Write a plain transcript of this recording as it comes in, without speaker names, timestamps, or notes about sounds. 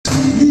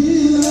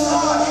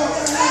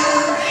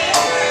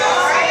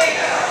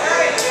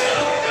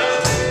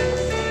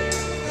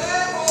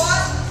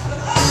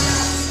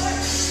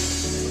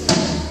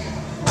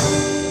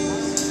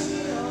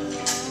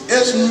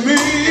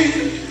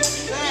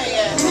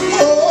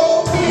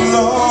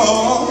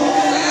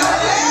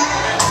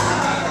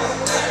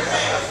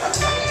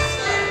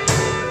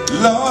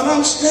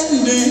I'm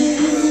standing.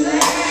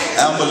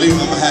 I don't believe I'm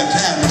gonna have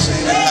time to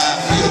sing that how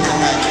I feel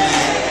tonight.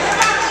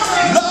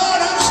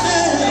 Lord, I'm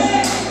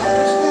standing,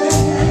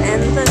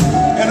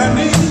 and I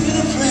need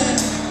a friend.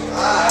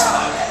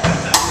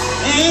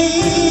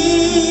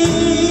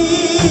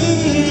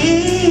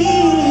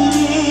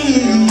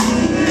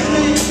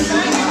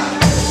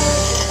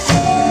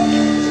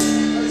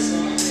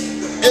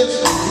 It's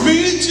me,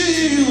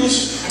 Jesus.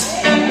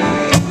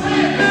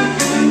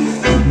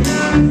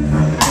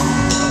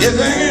 Is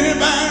there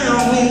anybody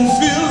who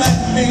feel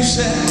like me?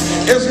 Say,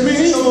 it's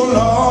me, oh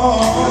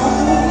Lord.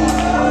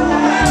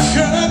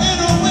 Can I get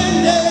a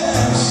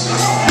witness?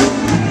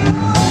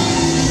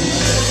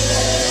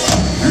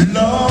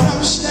 Lord,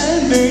 I'm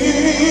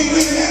standing.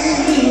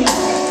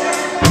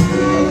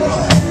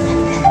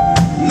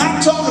 Not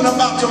talking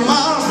about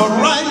tomorrow, but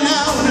right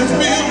now in this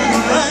building,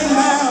 right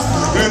now,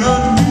 and I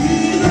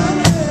need a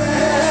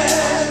man.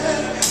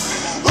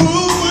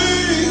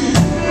 Ooh-wee.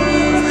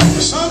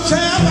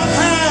 Sometimes I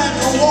had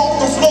to walk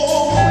the floor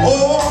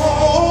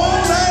all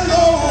night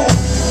long.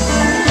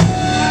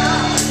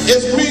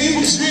 It's me,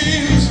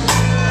 Jesus.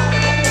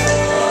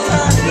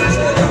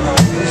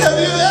 Have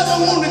you ever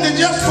wanted to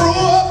just throw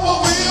up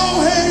over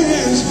your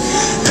hands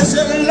and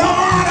say,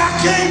 Lord, I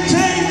can't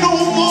take no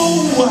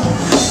more.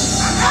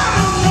 I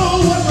don't know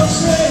what to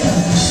say.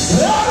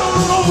 I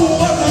don't know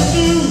what to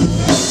do.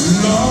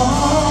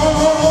 Lord,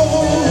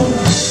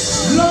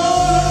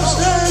 Lord, I'm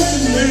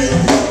standing.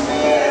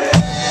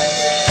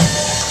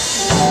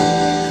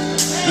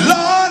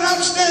 Lord,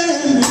 I'm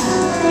standing.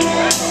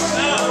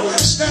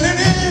 Standing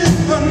in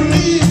the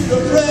need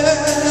of prayer.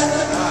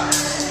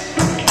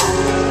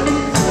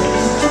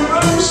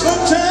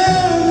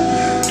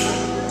 Sometimes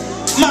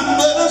my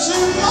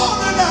medicine more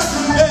than I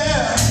can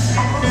bear.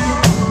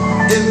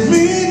 It's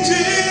me,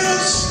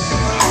 Jesus,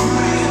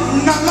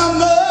 not my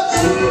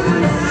mother.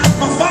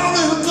 My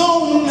father is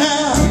gone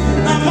now,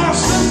 not my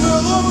sister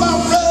or my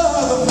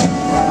brother.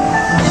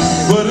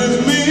 But it's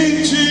me,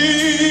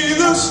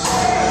 Jesus.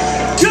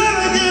 Can I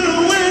get a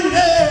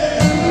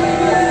witness?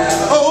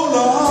 Oh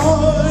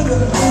Lord,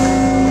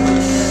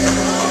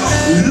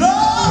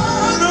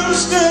 Lord, I'm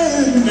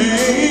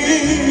standing.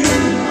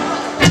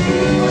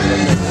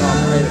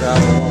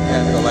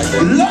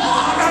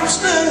 Lord, I'm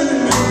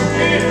standing.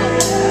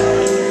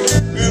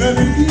 And I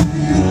need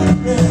a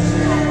man.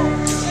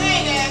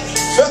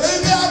 So they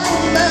got me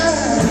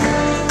mad.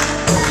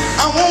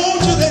 I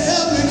want you to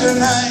help me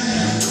tonight.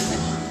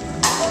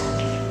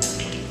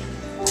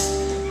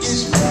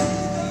 It's me.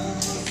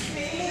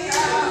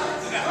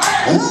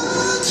 Oh,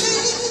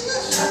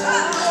 Jesus.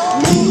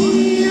 Me,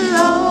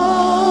 Lord.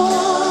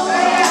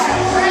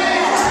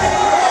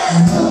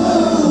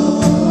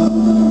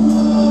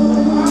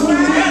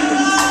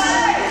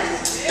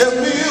 It's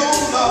me, oh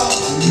Lord.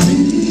 Me,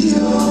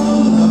 oh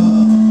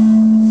Lord.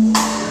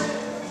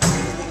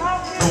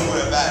 Don't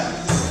worry about it.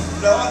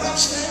 Lord, I'm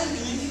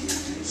standing.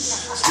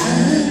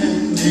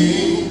 Standing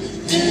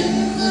in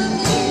the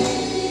need.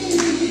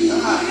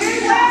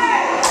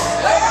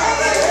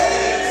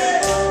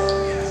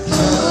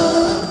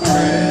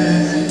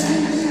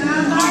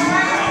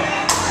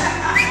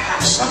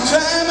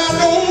 Sometimes I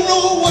don't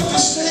know what to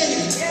say,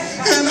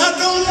 and I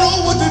don't know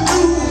what to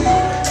do.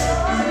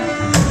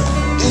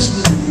 It's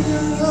me,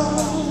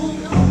 Lord.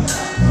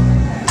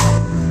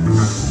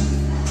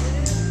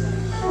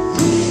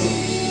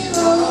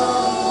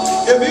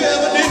 If you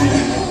ever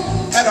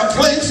didn't had a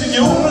place in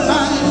your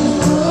life,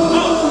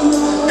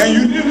 and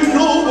you didn't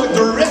know what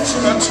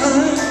direction to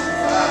turn,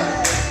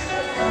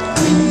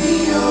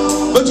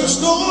 but you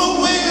stole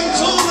away and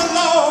told the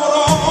Lord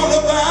all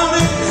about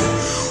it.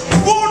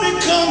 Won't he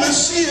come and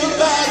see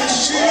about his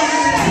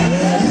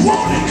children?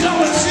 Won't he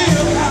come and see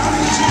about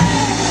his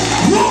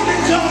children? Won't he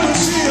come and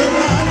see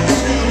about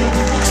his children?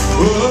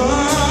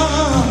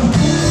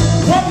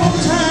 One more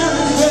time,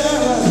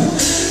 well,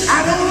 I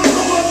don't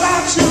know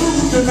about you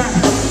tonight.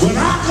 When I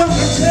come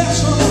to tell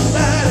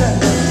somebody,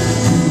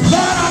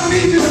 Lord, I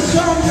need you to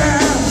come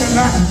down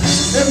tonight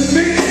and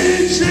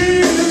meet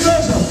Jesus.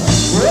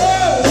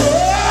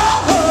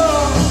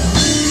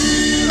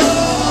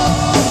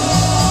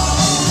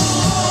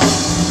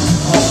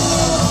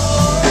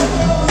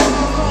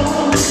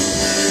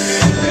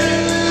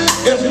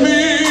 It's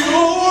me, oh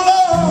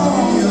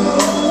Lord.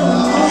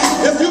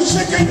 If you're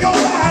sick in your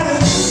body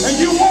and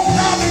you want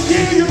God to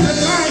give you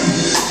tonight,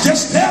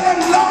 just tell him,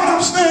 Lord,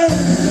 I'm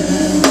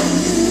standing.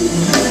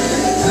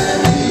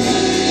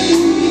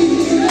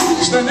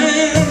 Standing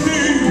in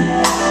me.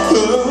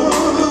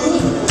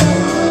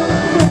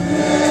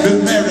 Miss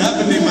Mary, I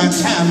believe my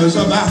time is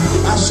up. I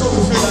so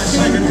feel like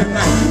singing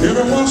tonight.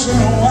 Every once in a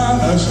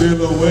while I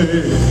steal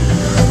away.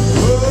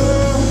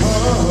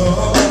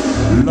 Oh,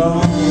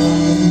 Lord,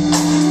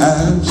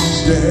 I'm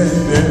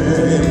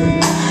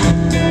standing.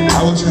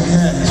 I want your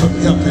hands to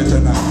help me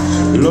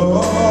tonight.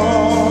 Lord,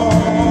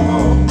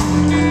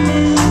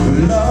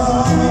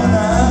 Lord,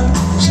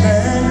 I'm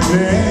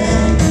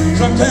standing.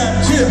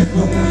 Sometimes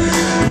cheerful.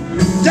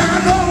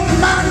 Down on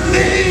my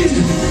knees,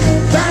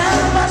 by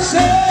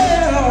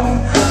myself.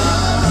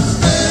 I'm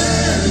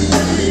standing.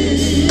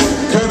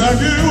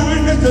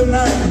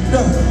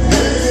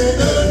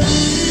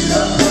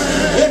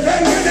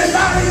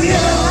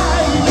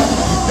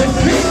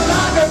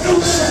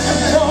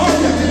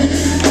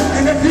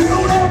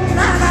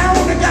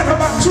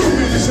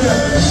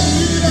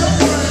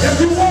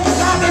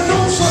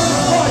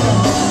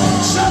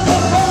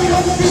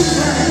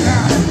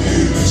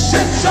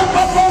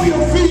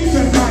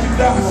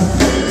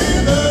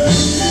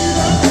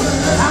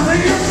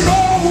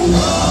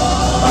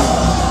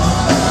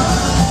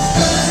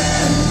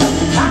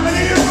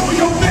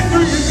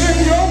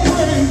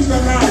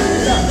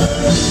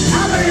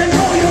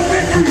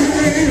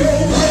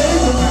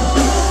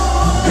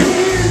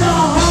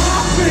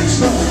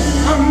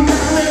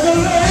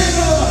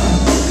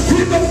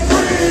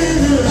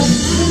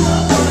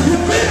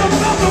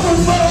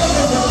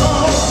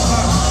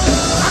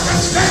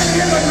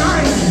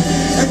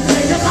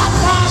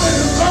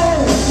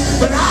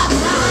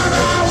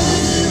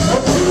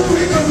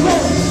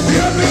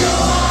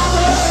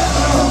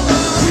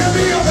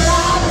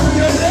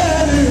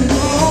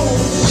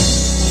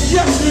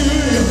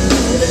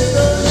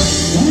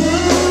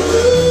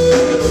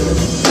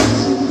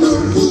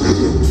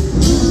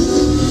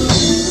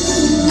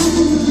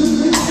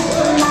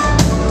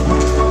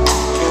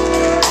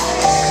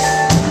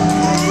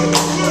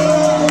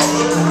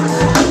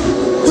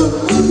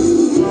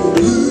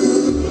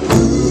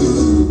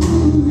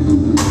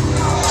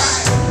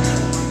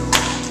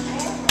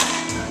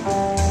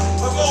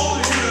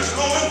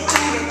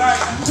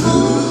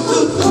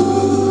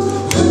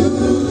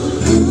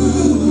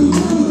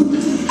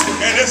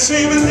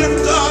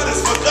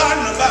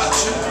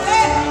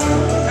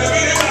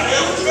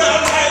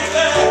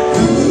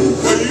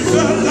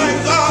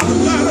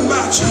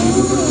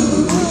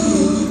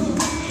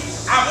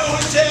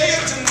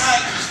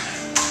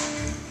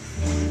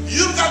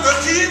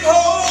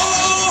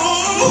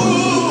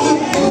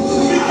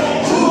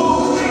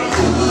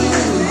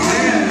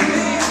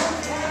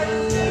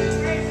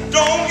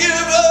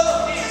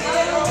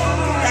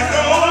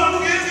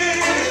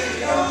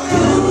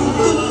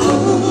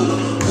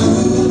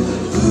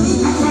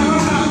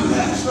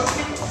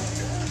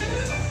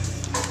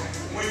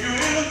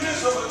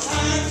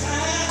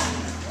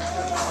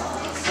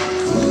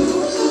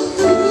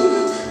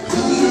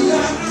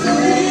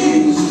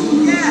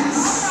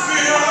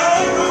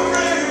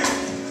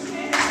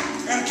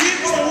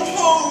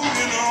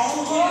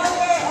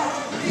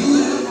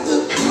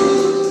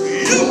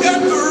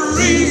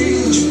 free.